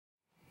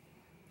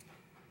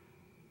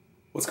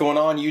What's going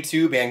on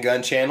YouTube and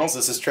gun channels?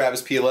 This is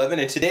Travis P11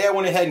 and today I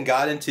went ahead and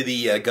got into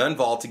the gun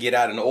vault to get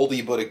out an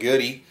oldie but a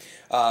goodie.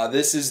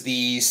 This is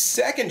the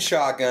second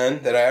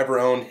shotgun that I ever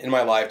owned in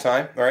my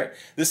lifetime. Alright,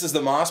 this is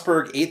the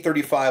Mossberg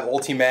 835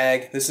 Ulti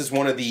Mag. This is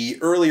one of the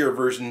earlier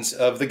versions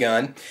of the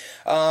gun.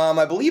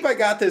 I believe I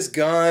got this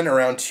gun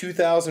around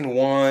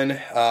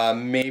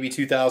 2001, maybe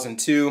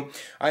 2002.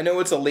 I know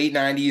it's a late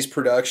 90s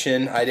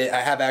production. I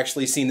have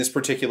actually seen this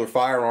particular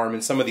firearm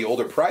in some of the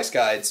older price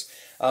guides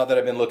that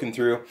I've been looking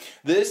through.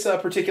 This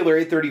particular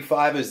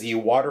 835 is the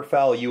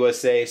Waterfoul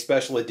USA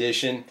Special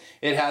Edition.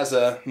 It has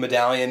a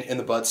medallion in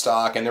the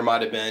buttstock, and there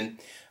might have been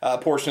a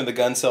portion of the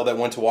gun sale that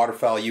went to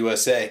Waterfoul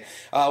USA.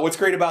 What's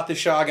great about this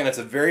shotgun, it's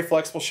a very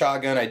flexible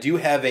shotgun. I do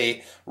have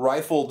a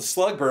rifled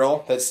slug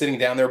barrel that's sitting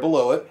down there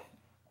below it.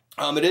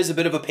 It is a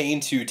bit of a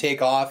pain to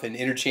take off and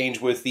interchange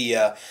with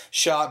the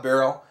shot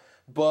barrel,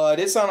 but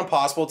it's not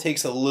impossible. It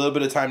takes a little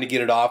bit of time to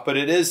get it off, but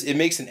it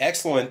makes an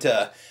excellent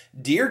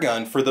deer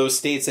gun for those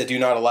states that do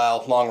not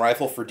allow long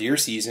rifle for deer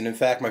season. In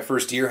fact, my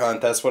first deer hunt,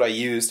 that's what I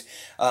used.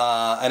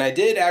 And I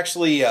did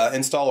actually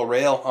install a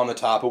rail on the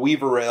top, a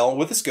Weaver rail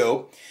with a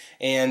scope.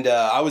 And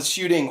I was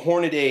shooting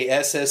Hornady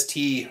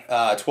SST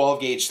 12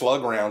 gauge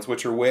slug rounds,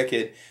 which are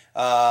wicked.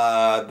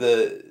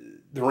 The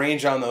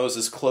range on those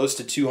is close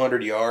to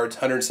 200 yards,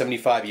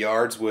 175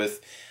 yards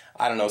with,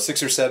 I don't know,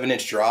 6 or 7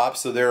 inch drops.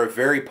 So they're a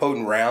very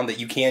potent round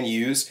that you can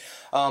use.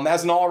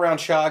 As an all-around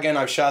shotgun,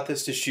 I've shot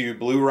this to shoot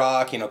blue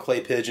rock,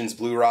 clay pigeons,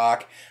 blue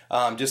rock,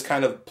 just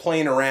kind of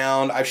playing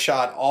around. I've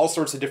shot all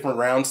sorts of different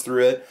rounds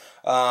through it.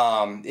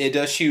 It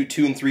does shoot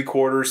 2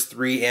 3/4,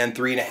 3 and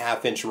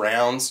 3.5 inch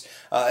rounds,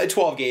 at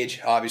 12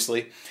 gauge,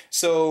 obviously.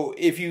 So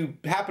if you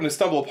happen to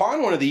stumble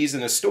upon one of these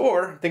in a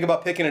store, think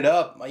about picking it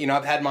up.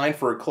 I've had mine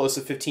for close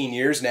to 15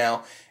 years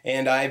now,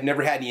 and I've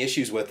never had any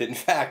issues with it. In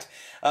fact,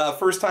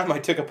 first time I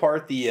took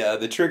apart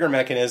the trigger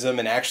mechanism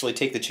and actually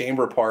take the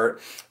chamber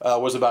apart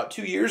was about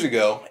 2 years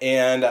ago,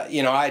 and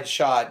I'd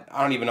shot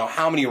I don't even know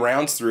how many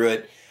rounds through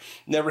it.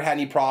 Never had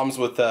any problems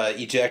with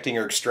ejecting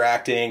or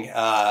extracting.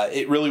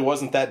 It really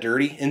wasn't that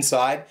dirty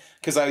inside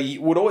because I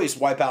would always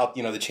wipe out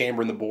the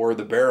chamber and the bore,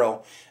 the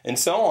barrel, and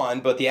so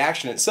on. But the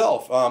action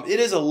itself, it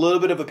is a little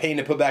bit of a pain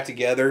to put back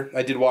together.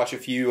 I did watch a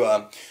few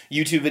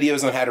YouTube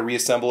videos on how to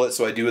reassemble it,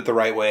 so I do it the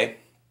right way.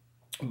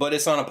 But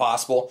it's not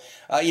impossible.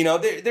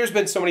 There's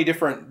been so many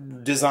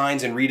different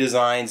designs and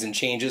redesigns and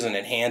changes and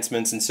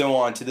enhancements and so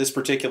on to this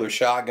particular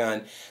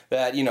shotgun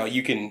that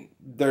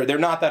they're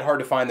not that hard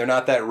to find. They're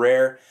not that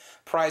rare.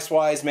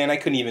 Price-wise, man, I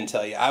couldn't even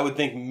tell you. I would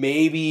think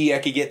maybe I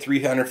could get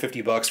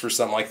 $350 for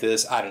something like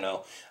this. I don't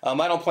know. I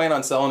don't plan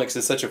on selling it because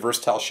it's such a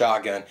versatile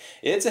shotgun.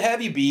 It's a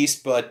heavy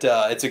beast, but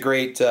it's a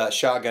great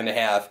shotgun to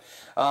have.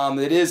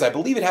 I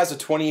believe it has a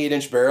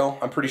 28-inch barrel.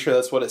 I'm pretty sure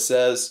that's what it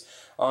says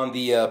on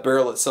the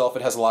barrel itself.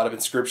 It has a lot of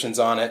inscriptions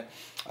on it.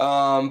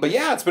 But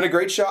yeah, it's been a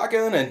great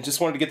shotgun, and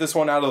just wanted to get this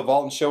one out of the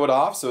vault and show it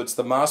off. So it's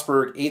the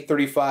Mossberg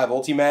 835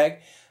 Ulti Mag.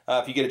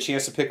 If you get a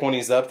chance to pick one of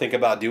these up, think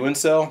about doing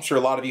so. I'm sure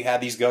a lot of you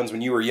had these guns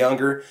when you were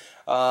younger.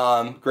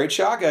 Great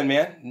shotgun,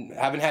 man.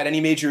 Haven't had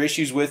any major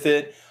issues with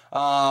it.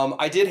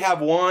 I did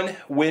have one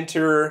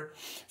winter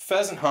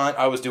pheasant hunt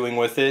I was doing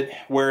with it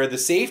where the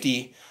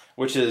safety,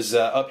 which is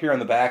up here on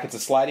the back, it's a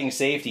sliding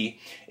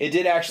safety, it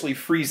did actually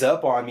freeze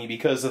up on me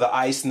because of the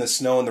ice and the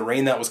snow and the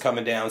rain that was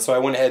coming down. So I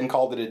went ahead and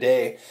called it a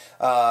day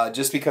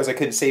just because I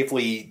couldn't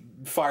safely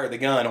fire the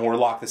gun or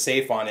lock the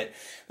safe on it.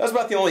 That's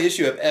about the only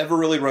issue I've ever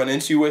really run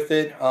into with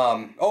it.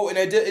 Oh, and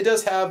it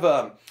does have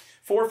 4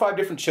 or 5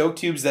 different choke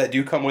tubes that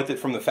do come with it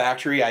from the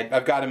factory.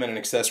 I've got them in an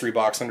accessory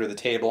box under the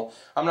table.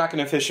 I'm not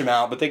going to fish them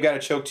out, but they've got a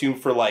choke tube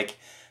for like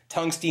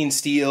tungsten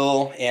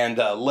steel and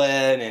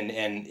lead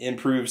and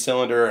improved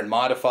cylinder and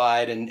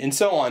modified and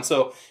so on.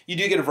 So you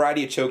do get a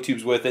variety of choke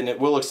tubes with it, and it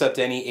will accept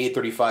any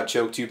 835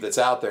 choke tube that's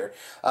out there.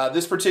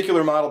 This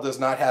particular model does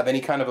not have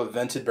any kind of a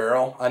vented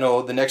barrel. I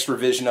know the next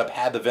revision up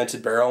had the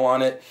vented barrel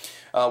on it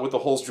with the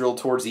holes drilled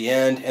towards the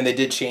end, and they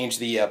did change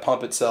the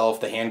pump itself,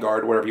 the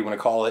handguard, whatever you want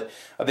to call it.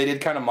 They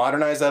did kind of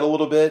modernize that a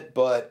little bit,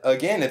 but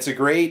again, it's a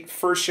great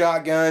first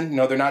shotgun.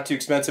 They're not too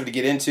expensive to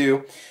get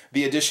into.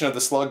 The addition of the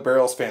slug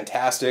barrel is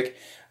fantastic.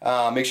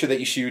 Make sure that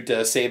you shoot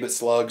sabot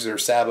slugs or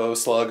sabot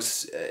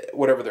slugs,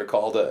 whatever they're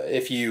called,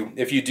 if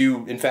you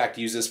do in fact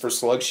use this for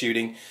slug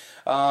shooting.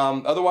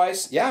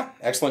 Otherwise, yeah,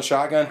 excellent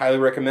shotgun, highly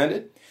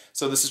recommended.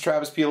 So this is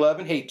Travis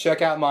P11. Hey,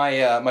 check out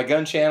my my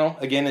gun channel.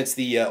 Again, it's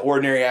the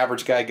Ordinary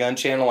Average Guy gun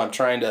channel. I'm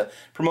trying to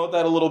promote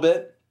that a little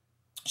bit.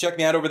 Check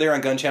me out over there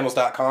on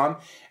gunchannels.com,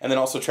 and then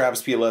also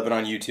Travis P11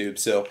 on YouTube.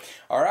 So,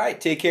 all right,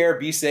 take care,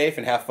 be safe,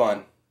 and have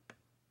fun.